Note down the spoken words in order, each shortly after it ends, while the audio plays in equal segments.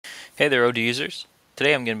Hey there, Odoo users.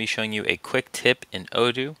 Today I'm going to be showing you a quick tip in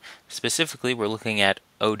Odoo. Specifically, we're looking at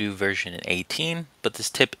Odoo version 18, but this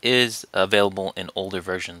tip is available in older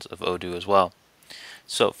versions of Odoo as well.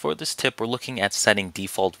 So for this tip, we're looking at setting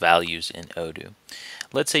default values in Odoo.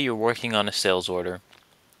 Let's say you're working on a sales order,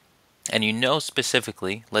 and you know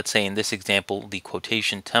specifically, let's say in this example, the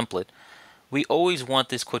quotation template. We always want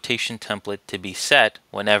this quotation template to be set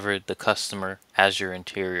whenever the customer Azure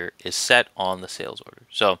Interior is set on the sales order.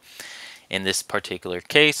 So in this particular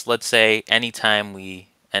case, let's say anytime we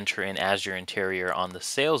enter in Azure Interior on the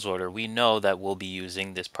sales order, we know that we'll be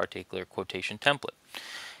using this particular quotation template.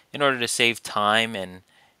 In order to save time and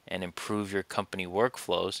improve your company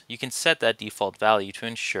workflows, you can set that default value to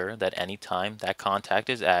ensure that anytime that contact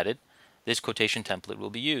is added, this quotation template will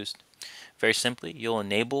be used. Very simply, you'll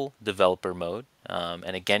enable developer mode,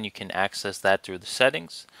 and again, you can access that through the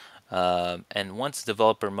settings. And once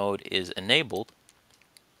developer mode is enabled,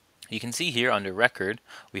 you can see here under record,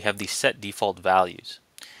 we have the set default values.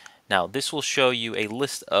 Now, this will show you a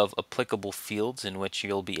list of applicable fields in which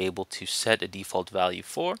you'll be able to set a default value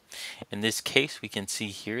for. In this case, we can see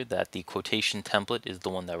here that the quotation template is the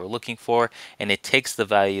one that we're looking for, and it takes the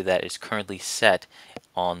value that is currently set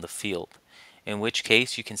on the field. In which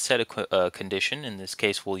case, you can set a condition. In this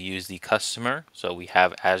case, we'll use the customer. So we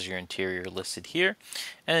have Azure Interior listed here.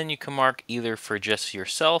 And then you can mark either for just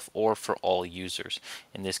yourself or for all users.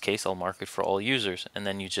 In this case, I'll mark it for all users. And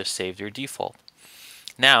then you just save your default.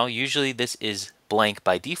 Now, usually this is blank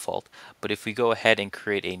by default. But if we go ahead and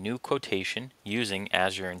create a new quotation using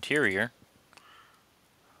Azure Interior,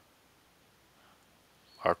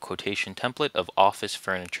 our quotation template of office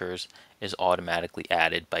furnitures is automatically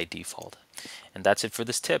added by default. And that's it for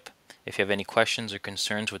this tip. If you have any questions or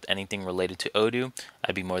concerns with anything related to Odoo,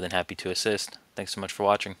 I'd be more than happy to assist. Thanks so much for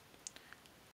watching.